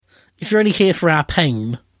if you're only here for our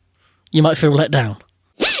pain, you might feel let down.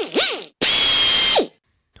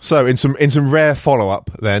 So, in some rare follow-up,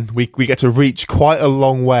 then, we get to reach quite a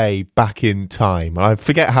long way back in time. I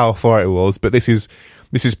forget how far it was, but this is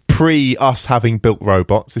pre-us having built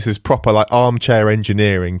robots. This is proper, like, armchair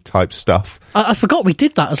engineering type stuff. I forgot we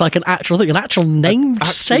did that as, like, an actual named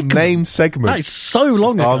segment. Named segment. That is so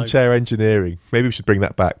long ago. Armchair engineering. Maybe we should bring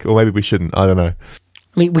that back, or maybe we shouldn't. I don't know.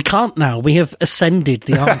 I mean, we can't now. We have ascended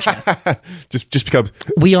the armchair. just becomes...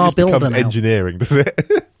 We are builder becomes now. Engineering, does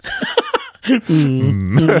it?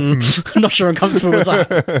 I'm not sure I'm comfortable with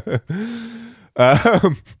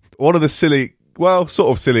that. One of the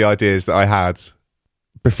silly ideas that I had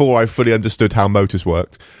before I fully understood how motors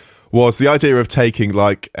worked was the idea of taking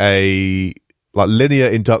like a linear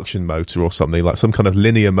induction motor or something, like some kind of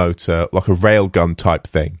linear motor, like a railgun type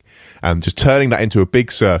thing, and just turning that into a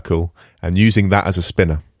big circle and using that as a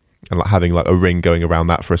spinner. And like having like a ring going around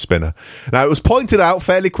that for a spinner. Now, it was pointed out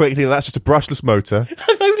fairly quickly that that's just a brushless motor.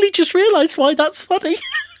 I've only just realised why that's funny.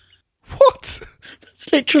 What?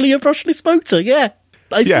 It's literally a brushless motor, yeah.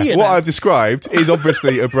 I see it what now. I've described is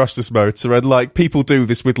obviously a brushless motor, and like people do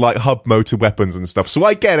this with like hub motor weapons and stuff. So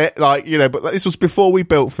I get it, like, you know, but this was before we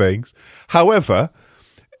built things. However,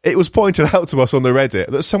 it was pointed out to us on the Reddit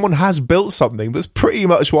that someone has built something that's pretty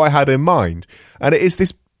much what I had in mind. And it is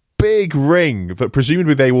this big ring that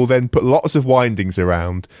presumably they will then put lots of windings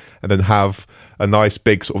around and then have a nice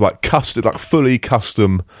big sort of like custom, like fully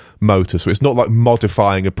custom motor. So it's not like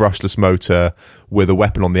modifying a brushless motor with a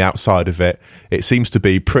weapon on the outside of it. It seems to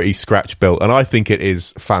be pretty scratch built, and I think it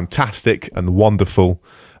is fantastic and wonderful.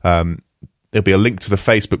 There'll be a link to the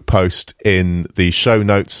Facebook post in the show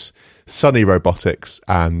notes, Sunny Robotics,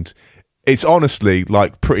 and it's honestly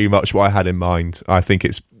like pretty much what I had in mind. I think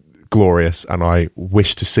it's glorious, and I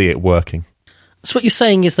wish to see it working. So what you're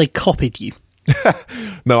saying is they copied you?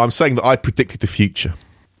 No, I'm saying that I predicted the future.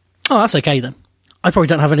 Oh, that's okay then. I probably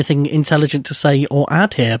don't have anything intelligent to say or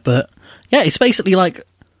add here, but yeah, it's basically like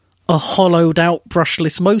a hollowed out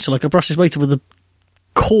brushless motor, like a brushless motor with a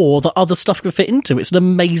core that other stuff can fit into. It's an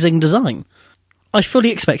amazing design. I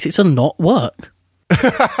fully expect it to not work.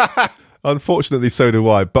 Unfortunately, so do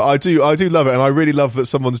I. But I do love it, and I really love that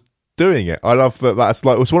someone's doing it. I love that that's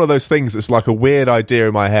like, it's one of those things that's like a weird idea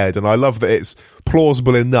in my head, and I love that it's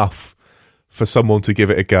plausible enough for someone to give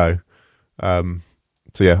it a go.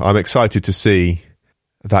 So yeah, I'm excited to see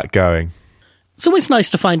that going. It's always nice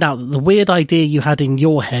to find out that the weird idea you had in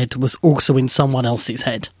your head was also in someone else's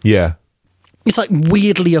head. Yeah. It's like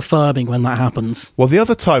weirdly affirming when that happens. Well, the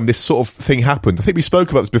other time this sort of thing happened, I think we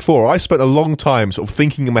spoke about this before, I spent a long time sort of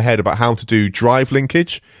thinking in my head about how to do drive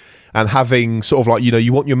linkage, and having sort of like, you know,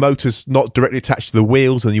 you want your motors not directly attached to the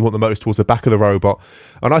wheels and you want the motors towards the back of the robot.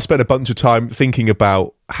 And I spent a bunch of time thinking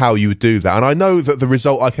about how you would do that. And I know that the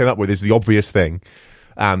result I came up with is the obvious thing,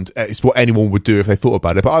 and it's what anyone would do if they thought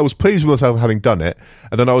about it. But I was pleased with myself having done it.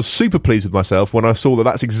 And then I was super pleased with myself when I saw that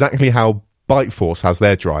that's exactly how Byte Force has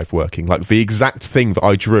their drive working. Like, the exact thing that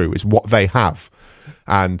I drew is what they have.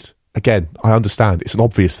 And again, I understand it's an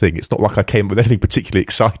obvious thing. It's not like I came up with anything particularly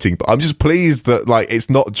exciting, but I'm just pleased that like it's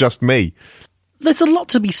not just me. There's a lot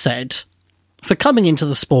to be said for coming into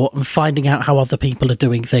the sport and finding out how other people are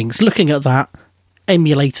doing things, looking at that,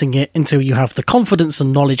 emulating it until you have the confidence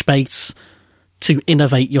and knowledge base to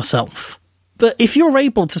innovate yourself. But if you're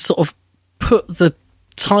able to sort of put the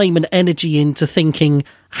time and energy into thinking,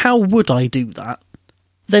 how would I do that?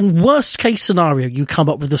 Then worst case scenario, you come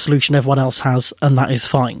up with the solution everyone else has, and that is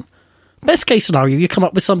fine. Best case scenario, you come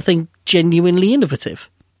up with something genuinely innovative.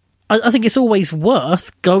 I think it's always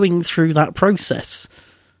worth going through that process.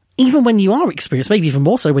 Even when you are experienced, maybe even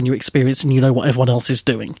more so when you're experienced and you know what everyone else is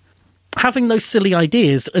doing. Having those silly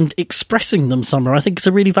ideas and expressing them somewhere, I think is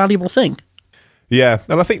a really valuable thing. Yeah,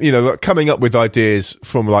 and I think, you know, like, coming up with ideas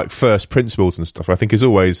from like first principles and stuff, I think is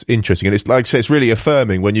always interesting. And it's like I say, it's really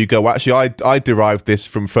affirming when you go, well, actually, I derived this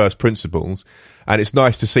from first principles, and it's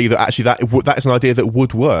nice to see that actually that is an idea that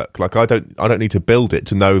would work. Like, I don't need to build it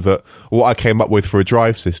to know that what I came up with for a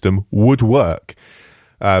drive system would work.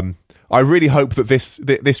 I really hope that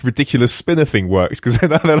this ridiculous spinner thing works, because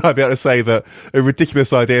then I'd be able to say that a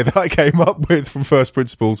ridiculous idea that I came up with from first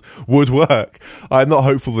principles would work. I'm not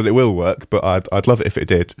hopeful that it will work, but I'd love it if it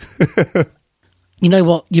did. You know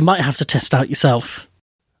what? You might have to test out yourself.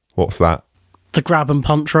 What's that? The grab and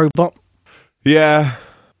punch robot. Yeah.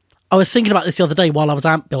 I was thinking about this the other day while I was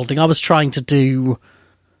amp building. I was trying to do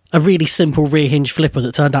a really simple rear hinge flipper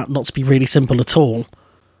that turned out not to be really simple at all.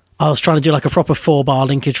 I was trying to do like a proper 4-bar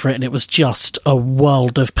linkage for it, and it was just a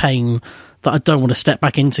world of pain that I don't want to step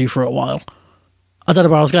back into for a while. I don't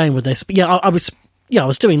know where I was going with this, but yeah, I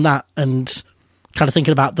was doing that, and kind of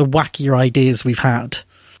thinking about the wackier ideas we've had.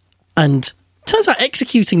 And turns out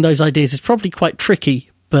executing those ideas is probably quite tricky,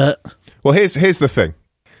 but... Well, here's the thing.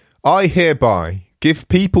 I hereby give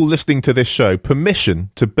people listening to this show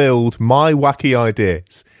permission to build my wacky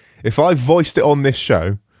ideas. If I voiced it on this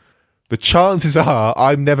show, the chances are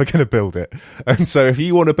I'm never going to build it. And so if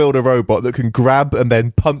you want to build a robot that can grab and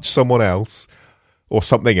then punch someone else, or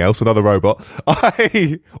something else, another robot,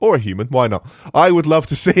 or a human, why not? I would love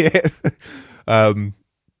to see it.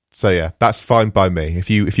 So yeah, that's fine by me. If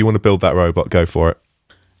you want to build that robot, go for it.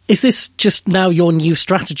 Is this just now your new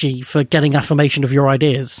strategy for getting affirmation of your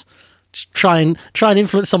ideas? Just try and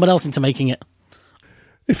influence someone else into making it.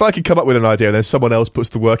 If I can come up with an idea and then someone else puts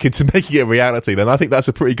the work into making it a reality, then I think that's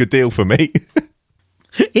a pretty good deal for me.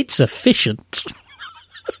 It's efficient.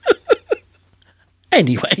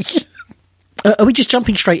 Anyway, are we just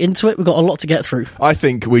jumping straight into it? We've got a lot to get through. I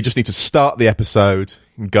think we just need to start the episode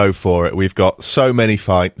and go for it. We've got so many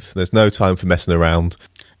fights. There's no time for messing around.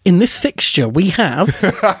 In this fixture, we have,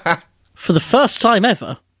 for the first time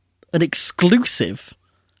ever, an exclusive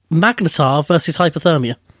Magnetar versus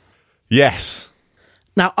Hypothermia. Yes.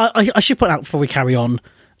 Now, I should point out before we carry on,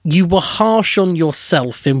 you were harsh on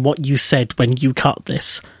yourself in what you said when you cut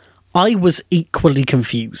this. I was equally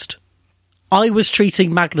confused. I was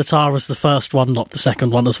treating Magnetar as the first one, not the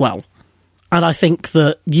second one as well. And I think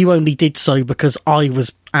that you only did so because I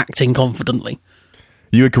was acting confidently.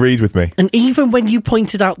 You agreed with me. And even when you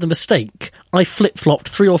pointed out the mistake, I flip-flopped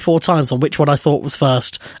 3 or 4 times on which one I thought was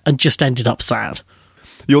first and just ended up sad.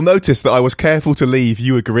 You'll notice that I was careful to leave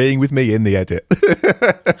you agreeing with me in the edit.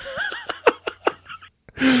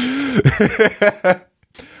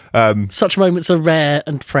 Such moments are rare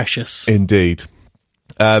and precious. Indeed.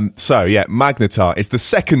 So, yeah, Magnetar is the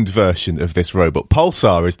second version of this robot.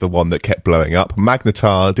 Pulsar is the one that kept blowing up.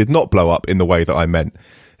 Magnetar did not blow up in the way that I meant.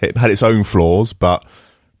 It had its own flaws, but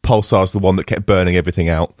Pulsar's the one that kept burning everything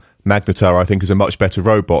out. Magnetar, I think, is a much better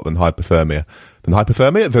robot than Hypothermia. Than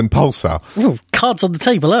Pulsar. Ooh, cards on the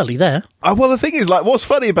table early there. Well, the thing is, like, what's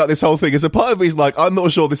funny about this whole thing is a part of me is like, I'm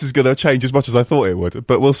not sure this is going to change as much as I thought it would,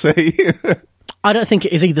 but we'll see. I don't think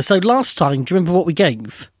it is either. So last time, do you remember what we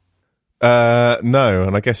gave? No,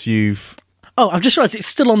 and I guess you've... Oh, I've just realised it's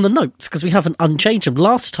still on the notes, because we haven't unchanged them.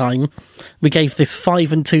 Last time, we gave this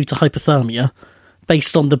 5 and 2 to Hypothermia,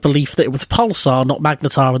 based on the belief that it was Pulsar, not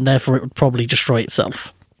Magnetar, and therefore it would probably destroy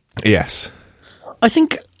itself. Yes. I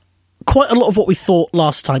think quite a lot of what we thought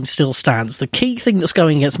last time still stands. The key thing that's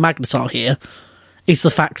going against Magnetar here is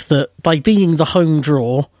the fact that by being the home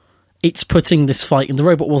draw, it's putting this fight in the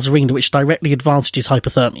Robot Wars arena, which directly advantages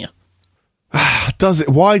Hypothermia. Does it?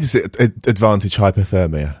 Why does it advantage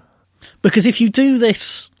Hypothermia? Because if you do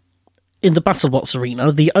this in the BattleBots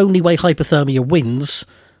arena, the only way Hypothermia wins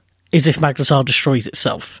is if Magnetar destroys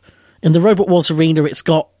itself. In the Robot Wars arena, it's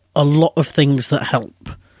got a lot of things that help.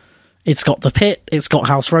 It's got the pit, it's got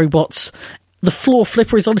house robots. The floor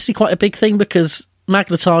flipper is honestly quite a big thing because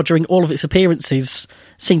Magnetar, during all of its appearances,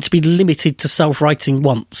 seemed to be limited to self-righting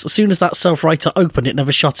once. As soon as that self-writer opened, it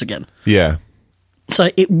never shut again. Yeah. So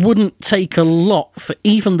it wouldn't take a lot for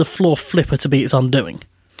even the floor flipper to be its undoing.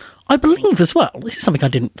 I believe as well, this is something I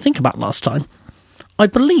didn't think about last time, I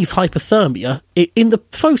believe Hypothermia, in the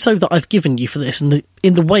photo that I've given you for this, and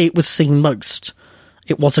in the way it was seen most,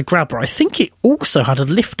 it was a grabber. I think it also had a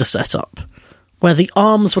lifter set up, where the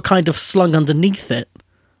arms were kind of slung underneath it,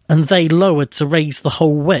 and they lowered to raise the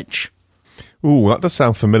whole wedge. Ooh, that does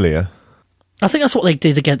sound familiar. I think that's what they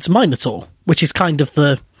did against Minotaur, which is kind of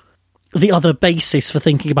the other basis for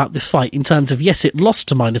thinking about this fight, in terms of, yes, it lost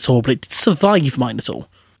to Minotaur, but it did survive Minotaur.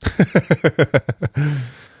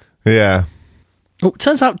 Yeah. Well, it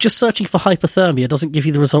turns out just searching for Hypothermia doesn't give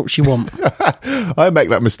you the results you want. I make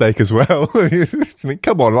that mistake as well.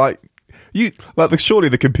 Come on, surely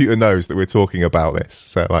the computer knows that we're talking about this,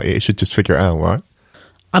 so it should just figure it out, right?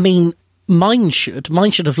 I mean, mine should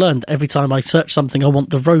have learned that every time I search something, I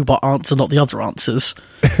want the robot answer, not the other answers.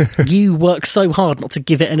 You work so hard not to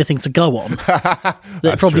give it anything to go on that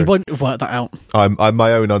it probably won't have worked that out. I'm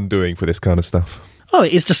my own undoing for this kind of stuff. Oh,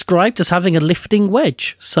 it is described as having a lifting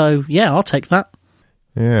wedge, so yeah, I'll take that.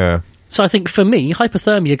 Yeah. So I think for me,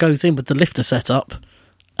 Hypothermia goes in with the lifter setup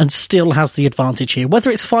and still has the advantage here.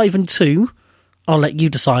 Whether it's 5 and 2, I'll let you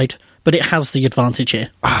decide, but it has the advantage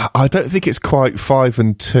here. I don't think it's quite 5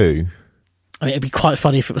 and 2. I mean, it'd be quite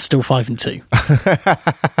funny if it was still 5 and 2.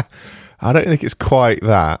 I don't think it's quite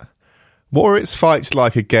that. What are its fights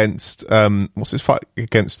like against... what's its fight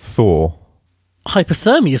against Thor?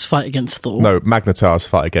 Hypothermia's fight against Thor? No, Magnetar's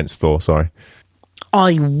fight against Thor, sorry.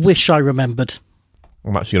 I wish I remembered.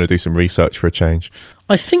 I'm actually going to do some research for a change.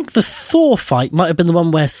 I think the Thor fight might have been the one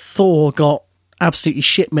where Thor got absolutely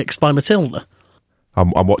shit mixed by Matilda.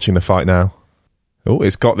 I'm watching the fight now. Oh,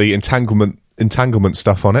 it's got the entanglement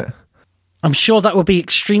stuff on it. I'm sure that will be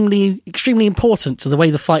extremely, extremely important to the way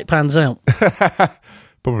the fight pans out.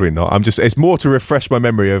 Probably not. It's more to refresh my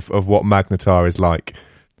memory of what Magnetar is like.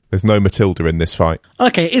 There's no Matilda in this fight.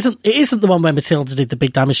 Okay, it isn't the one where Matilda did the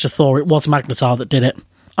big damage to Thor. It was Magnetar that did it.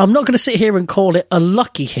 I'm not going to sit here and call it a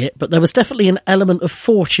lucky hit, but there was definitely an element of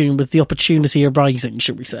fortune with the opportunity arising,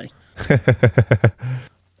 should we say.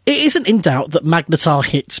 It isn't in doubt that Magnetar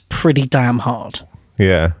hits pretty damn hard.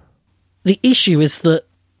 Yeah. The issue is that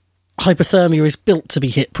Hypothermia is built to be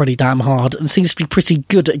hit pretty damn hard and seems to be pretty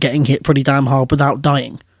good at getting hit pretty damn hard without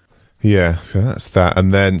dying. Yeah, so that's that.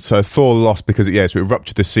 And then, so Thor lost because, so it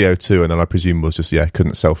ruptured the CO2 and then I presume was just,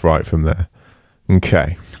 couldn't self-right from there.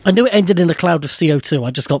 Okay. I knew it ended in a cloud of CO2. I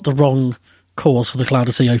just got the wrong cause for the cloud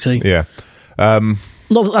of CO2. Yeah.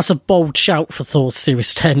 Not that that's a bold shout for Thor's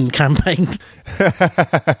Series 10 campaign.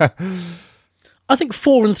 I think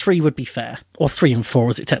 4 and 3 would be fair. Or 3 and 4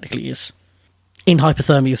 as it technically is. In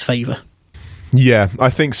Hypothermia's favour. Yeah, I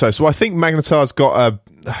think so. So I think Magnetar's got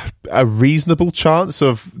a reasonable chance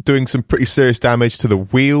of doing some pretty serious damage to the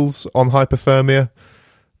wheels on Hypothermia.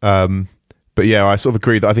 But yeah, I sort of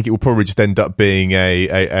agree that I think it will probably just end up being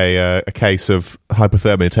a case of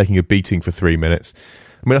Hypothermia taking a beating for 3 minutes.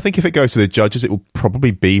 I mean, I think if it goes to the judges, it will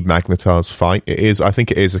probably be Magnetar's fight. I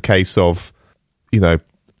think it is a case of, it's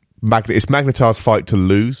Magnetar's fight to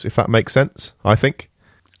lose, if that makes sense, I think.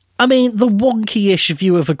 I mean, the wonky-ish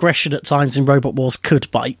view of aggression at times in Robot Wars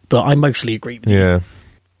could bite, but I mostly agree with you. Yeah.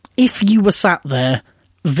 If you were sat there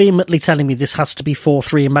vehemently telling me this has to be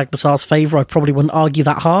 4-3 in Magnetar's favour, I probably wouldn't argue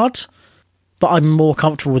that hard, but I'm more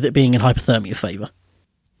comfortable with it being in Hypothermia's favour.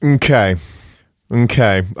 Okay.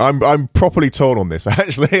 I'm properly torn on this,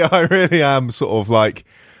 actually. I really am sort of like,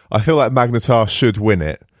 I feel like Magnetar should win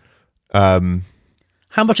it.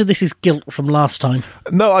 How much of this is guilt from last time?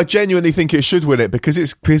 No, I genuinely think it should win it because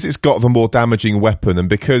it's got the more damaging weapon and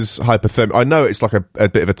because Hypothermia, I know it's like a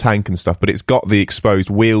bit of a tank and stuff, but it's got the exposed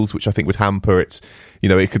wheels, which I think would hamper its,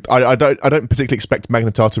 it could, I don't particularly expect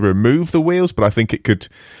Magnetar to remove the wheels, but I think it could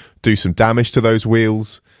do some damage to those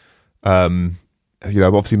wheels.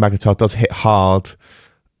 Obviously Magnetar does hit hard.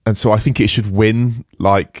 And so I think it should win.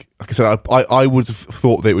 Like I said, I would have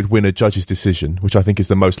thought that it would win a judge's decision, which I think is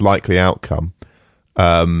the most likely outcome.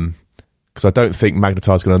 Because I don't think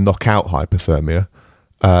Magnetar's going to knock out Hypothermia.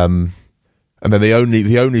 And then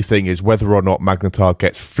the only thing is whether or not Magnetar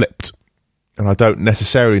gets flipped. And I don't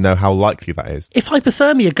necessarily know how likely that is. If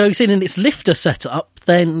Hypothermia goes in and it's lifter set up,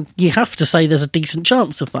 then you have to say there's a decent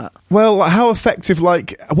chance of that. Well, how effective,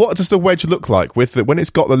 what does the wedge look like when it's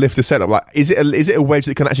got the lifter set up? Like, is it a wedge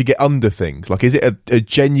that can actually get under things? Like, is it a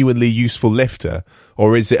genuinely useful lifter?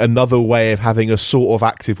 Or is it another way of having a sort of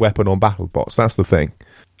active weapon on BattleBots? That's the thing.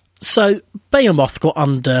 So, Behemoth got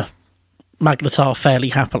under Magnetar fairly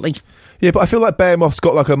happily. Yeah, but I feel like Behemoth's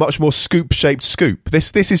got like a much more scoop-shaped scoop.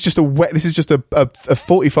 This is just a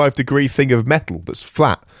 45-degree thing of metal that's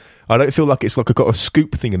flat. I don't feel like it's like got a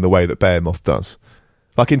scoop thing in the way that Behemoth does.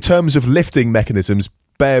 Like in terms of lifting mechanisms,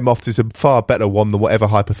 Behemoth is a far better one than whatever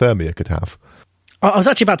Hypothermia could have. I was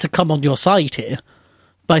actually about to come on your side here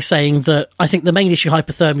by saying that I think the main issue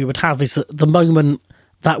Hypothermia would have is that the moment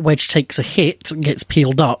that wedge takes a hit and gets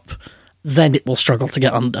peeled up, then it will struggle to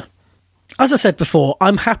get under. As I said before,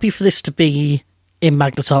 I'm happy for this to be in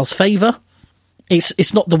Magnetar's favour.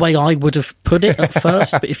 It's not the way I would have put it at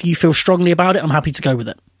first, but if you feel strongly about it, I'm happy to go with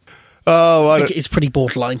it. Oh, I think it's pretty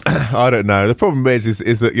borderline. I don't know. The problem is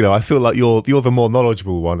that I feel like you're the more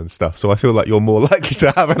knowledgeable one and stuff. So I feel like you're more likely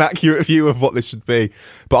to have an accurate view of what this should be.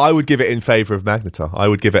 But I would give it in favour of Magnetar. I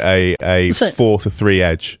would give it a 4-3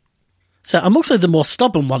 edge. So I'm also the more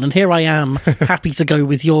stubborn one, and here I am happy to go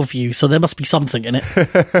with your view. So there must be something in it.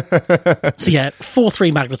 So yeah,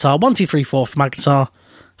 4-3 Magnetar, 1-2-3-4 for Magnetar,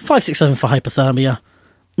 5-6-7 for Hypothermia.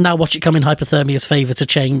 Now watch it come in Hypothermia's favour to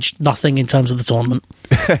change nothing in terms of the tournament.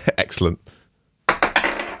 Excellent.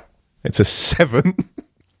 It's a 7.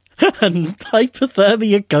 And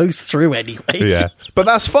Hypothermia goes through anyway. Yeah, but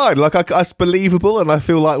that's fine. Like, that's believable, and I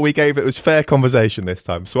feel like we gave it fair conversation this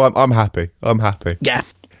time. So I'm happy. I'm happy. Yeah.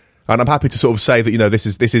 And I'm happy to sort of say that,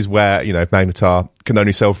 this is where, Magnetar can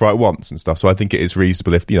only self-right once and stuff. So I think it is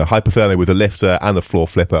reasonable if, Hypothermia with a lifter and a floor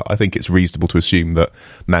flipper, I think it's reasonable to assume that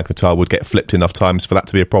Magnetar would get flipped enough times for that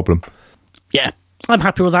to be a problem. Yeah, I'm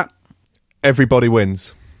happy with that. Everybody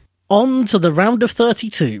wins. On to the round of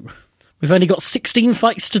 32. We've only got 16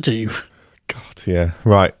 fights to do. God, yeah.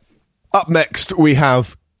 Right. Up next, we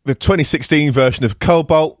have the 2016 version of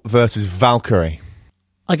Cobalt versus Valkyrie.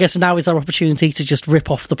 I guess now is our opportunity to just rip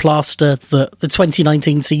off the plaster that the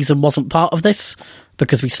 2019 season wasn't part of this,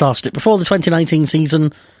 because we started it before the 2019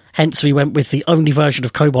 season, hence we went with the only version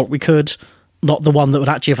of Cobalt we could, not the one that would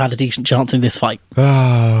actually have had a decent chance in this fight.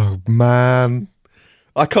 Oh, man.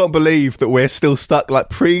 I can't believe that we're still stuck like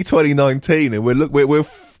pre-2019 and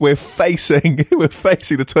we're facing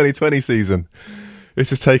the 2020 season.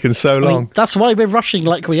 This has taken so long. I mean, that's why we're rushing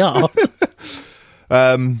like we are.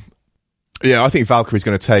 Yeah, I think Valkyrie's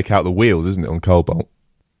going to take out the wheels, isn't it, on Cobalt?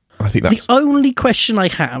 I think that's... The only question I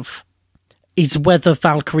have is whether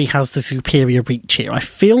Valkyrie has the superior reach here. I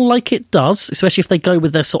feel like it does, especially if they go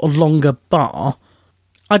with their sort of longer bar.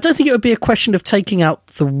 I don't think it would be a question of taking out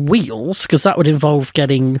the wheels, because that would involve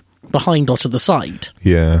getting behind or to the side.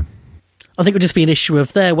 Yeah. I think it would just be an issue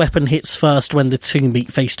of their weapon hits first when the two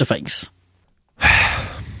meet face to face.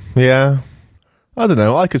 Yeah. I don't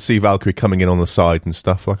know. I could see Valkyrie coming in on the side and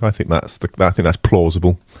stuff. Like, I think that's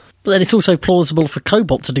plausible. But then it's also plausible for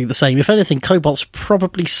Cobalt to do the same. If anything, Cobalt's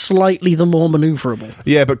probably slightly the more manoeuvrable.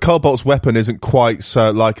 Yeah, but Cobalt's weapon isn't quite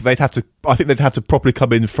so, like, I think they'd have to properly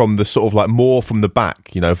come in from the sort of, like, more from the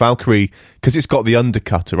back. You know, Valkyrie, because it's got the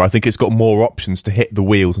undercutter, I think it's got more options to hit the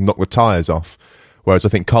wheels and knock the tyres off. Whereas I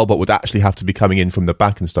think Cobalt would actually have to be coming in from the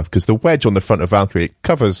back and stuff, because the wedge on the front of Valkyrie, it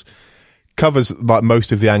covers like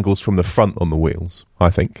most of the angles from the front on the wheels, I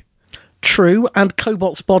think. True, and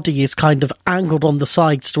Cobalt's body is kind of angled on the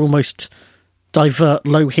sides to almost divert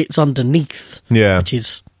low hits underneath. Yeah. Which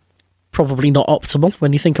is probably not optimal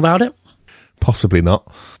when you think about it. Possibly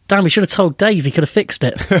not. Damn, we should have told Dave, he could have fixed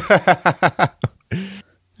it.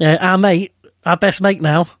 Yeah, our best mate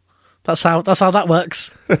now. That's how that works.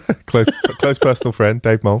 close personal friend,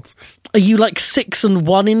 Dave Maltz. Are you like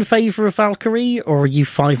 6-1 in favour of Valkyrie, or are you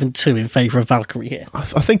 5-2 in favour of Valkyrie here? I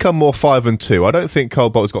think I'm more 5-2. I don't think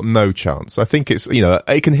Cobalt's got no chance. I think it's, you know,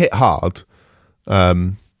 it can hit hard. Yeah,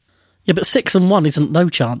 but 6-1 isn't no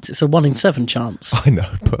chance. It's a 1 in 7 chance. I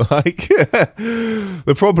know, but like,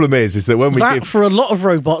 the problem is that when we give... for a lot of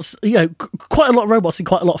robots, you know, quite a lot of robots in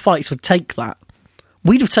quite a lot of fights would take that.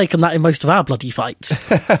 We'd have taken that in most of our bloody fights.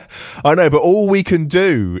 I know, but all we can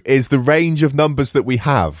do is the range of numbers that we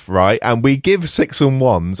have, right? And we give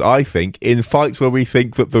 6-1s, I think, in fights where we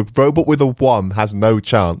think that the robot with a 1 has no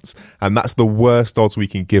chance, and that's the worst odds we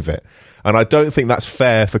can give it. And I don't think that's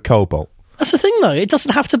fair for Cobalt. That's the thing, though. It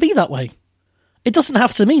doesn't have to be that way. It doesn't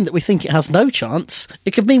have to mean that we think it has no chance.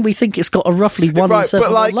 It could mean we think it's got a roughly 1 in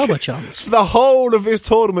 7 or lower chance. The whole of this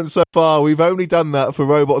tournament so far, we've only done that for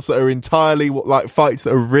robots that are entirely, like, fights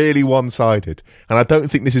that are really one-sided. And I don't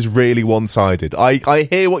think this is really one-sided. I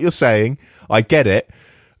hear what you're saying. I get it.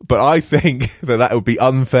 But I think that would be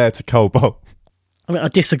unfair to Cobalt. I mean, I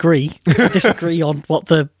disagree. I disagree on what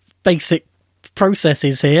the basic process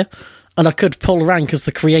is here. And I could pull rank as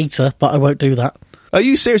the creator, but I won't do that. Are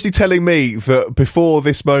you seriously telling me that before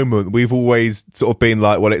this moment, we've always sort of been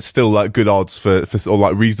like, well, it's still like good odds for or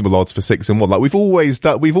like reasonable odds for 6-1? Like we've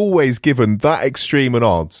always given that extreme an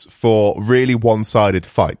odds for really one-sided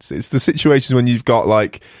fights. It's the situations when you've got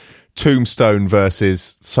like Tombstone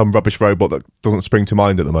versus some rubbish robot that doesn't spring to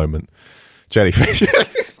mind at the moment. Jellyfish.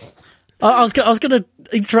 I was going to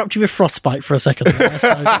interrupt you with Frostbite for a second there, so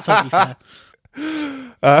that's only fair.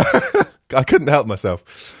 I couldn't help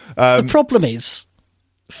myself. The problem is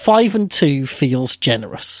 5-2 feels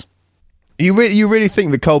generous. You really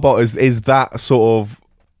think that Cobalt is that sort of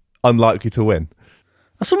unlikely to win?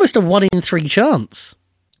 That's almost a 1 in 3 chance.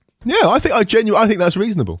 Yeah, I think that's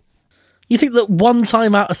reasonable. You think that 1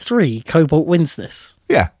 time out of 3 Cobalt wins this?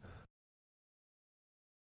 Yeah.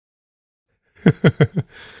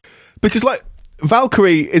 Because like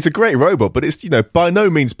Valkyrie is a great robot, but it's, you know, by no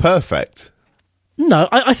means perfect. No,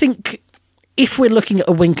 I think if we're looking at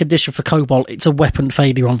a win condition for Cobalt, it's a weapon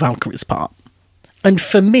failure on Valkyrie's part. And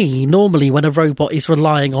for me, normally when a robot is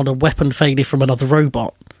relying on a weapon failure from another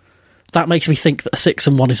robot, that makes me think that a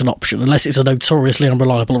 6-1 is an option, unless it's a notoriously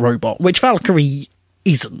unreliable robot, which Valkyrie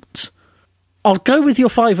isn't. I'll go with your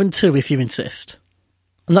 5-2 if you insist.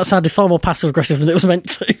 And that sounded far more passive-aggressive than it was meant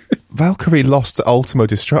to. Valkyrie lost to Ultimo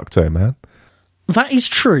Destructo, man. That is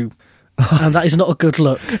true. And that is not a good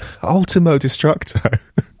look. Ultimo Destructo.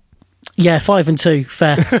 Yeah, 5-2,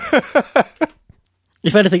 fair.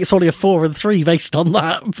 If anything, it's probably a 4-3 based on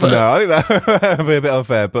that. But... No, I think that would be a bit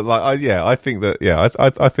unfair. But like, I think that,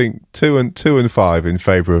 I think 2 and 5 in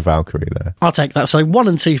favour of Valkyrie there. I'll take that. So 1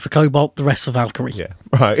 and 2 for Cobalt, the rest for Valkyrie. Yeah,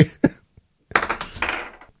 right.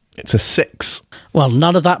 It's a 6. Well,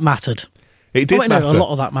 none of that mattered. It did matter. No, a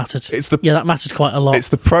lot of that mattered. Yeah, that mattered quite a lot. It's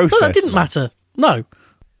the process. No, that didn't matter. No.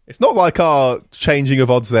 It's not like our changing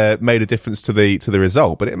of odds there made a difference to the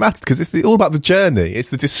result, but it mattered because it's all about the journey. It's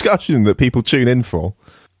the discussion that people tune in for.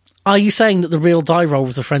 Are you saying that the real die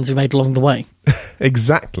rolls are friends we made along the way?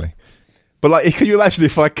 Exactly. But like, can you imagine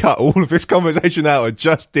if I cut all of this conversation out and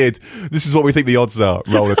just did, this is what we think the odds are,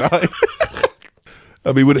 roll a die?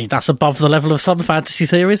 I mean, that's above the level of some fantasy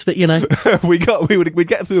series, but we'd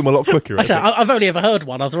get through them a lot quicker. I've only ever heard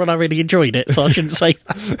one other, and I really enjoyed it, so I shouldn't say.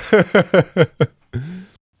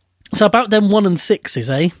 So about them 1 and 6s,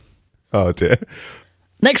 eh? Oh dear.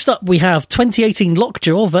 Next up, we have 2018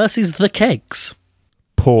 Lockjaw versus the Kegs.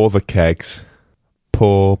 Poor the Kegs.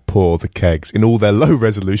 Poor the Kegs in all their low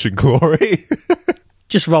resolution glory.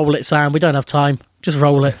 Just roll it, Sam. We don't have time. Just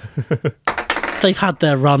roll it. They've had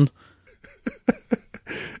their run.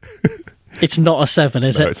 It's not a 7,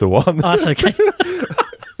 is it? No, it's a 1. Oh, that's okay.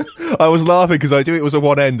 I was laughing because I knew it was a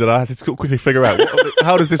 1 end and I had to quickly figure out,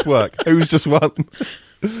 how does this work? Who's just won?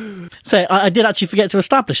 So I did actually forget to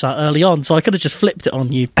establish that early on, so I could have just flipped it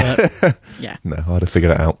on you, but yeah. No, I'd have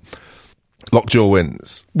figured it out. Lockjaw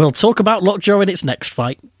wins. We'll talk about Lockjaw in its next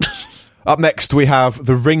fight. Up next, we have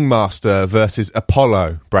the Ringmaster versus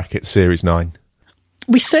Apollo, bracket Series 9.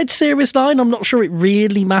 We said Series 9, I'm not sure it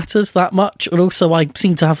really matters that much, and also I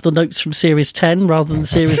seem to have the notes from Series 10 rather than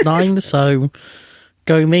Series 9, so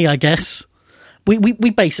go me, I guess. We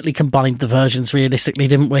basically combined the versions realistically,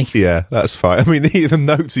 didn't we? Yeah, that's fine. I mean, the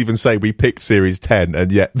notes even say we picked Series 10,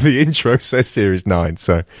 and yet the intro says Series 9,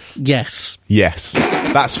 so... Yes,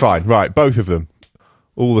 that's fine. Right, both of them.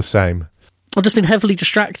 All the same. I've just been heavily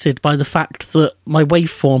distracted by the fact that my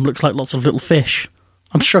waveform looks like lots of little fish.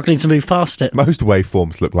 I'm struggling to move past it. Most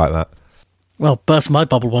waveforms look like that. Well, burst my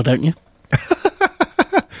bubble, why don't you?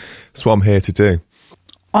 That's what I'm here to do.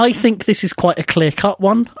 I think this is quite a clear-cut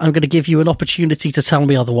one. I'm going to give you an opportunity to tell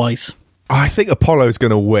me otherwise. I think Apollo's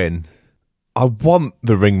going to win. I want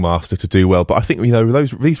the Ringmaster to do well, but I think,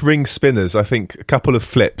 these ring spinners, I think a couple of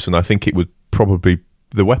flips, and I think it would probably...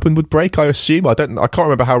 The weapon would break, I assume. I can't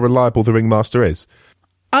remember how reliable the Ringmaster is.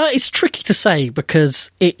 It's tricky to say,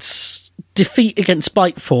 because its defeat against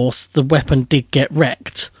Bite Force, the weapon did get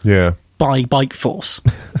wrecked by Bite Force.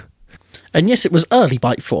 And yes, it was early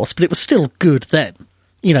Bite Force, but it was still good then.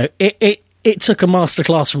 It took a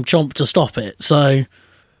masterclass from Chomp to stop it, so...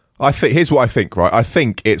 Here's what I think, right? I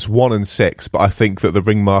think it's 1 and 6, but I think that the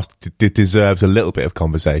Ringmaster deserves a little bit of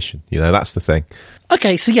conversation. That's the thing.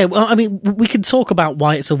 Okay, so yeah, well, I mean, we can talk about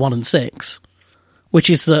why it's a 1 and 6,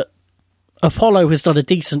 which is that Apollo has done a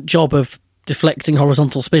decent job of deflecting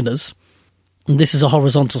horizontal spinners, and this is a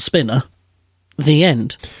horizontal spinner. The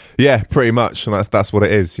end. Yeah, pretty much, and that's what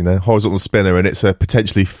it is, horizontal spinner, and it's a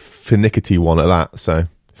potentially finicky one at that, so...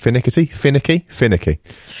 Finicky,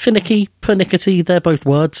 pernickety, they're both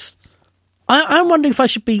words. I'm wondering if I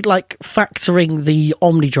should be, factoring the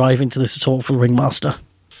Omnidrive into this at all for the Ringmaster.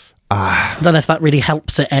 I don't know if that really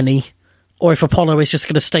helps it any, or if Apollo is just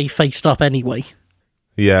going to stay faced up anyway.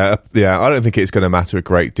 Yeah, I don't think it's going to matter a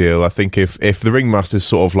great deal. I think if the Ringmaster's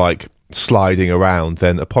sort of, sliding around,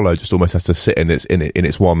 then Apollo just almost has to sit in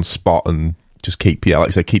its one spot and just keep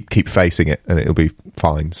facing it, and it'll be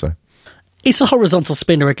fine, so... It's a horizontal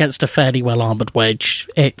spinner against a fairly well-armoured wedge.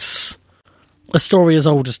 It's a story as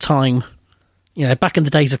old as time. Back in the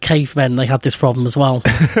days of cavemen, they had this problem as well.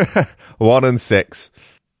 1 and 6.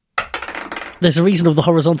 There's a reason all the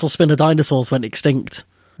horizontal spinner dinosaurs went extinct.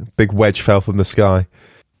 Big wedge fell from the sky.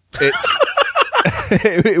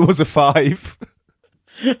 It was a 5.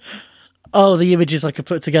 Oh, the images I could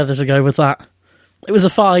put together to go with that. It was a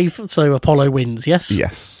 5, so Apollo wins, yes?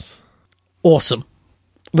 Yes. Awesome.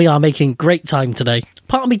 We are making great time today.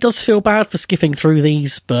 Part of me does feel bad for skipping through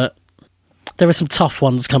these, but there are some tough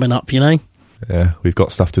ones coming up, Yeah, we've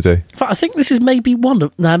got stuff to do. In fact, I think this is maybe one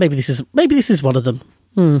of... No, maybe this is one of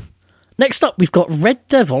them. Next up, we've got Red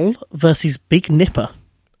Devil versus Big Nipper.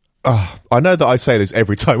 I know that I say this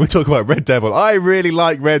every time we talk about Red Devil. I really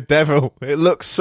like Red Devil. It looks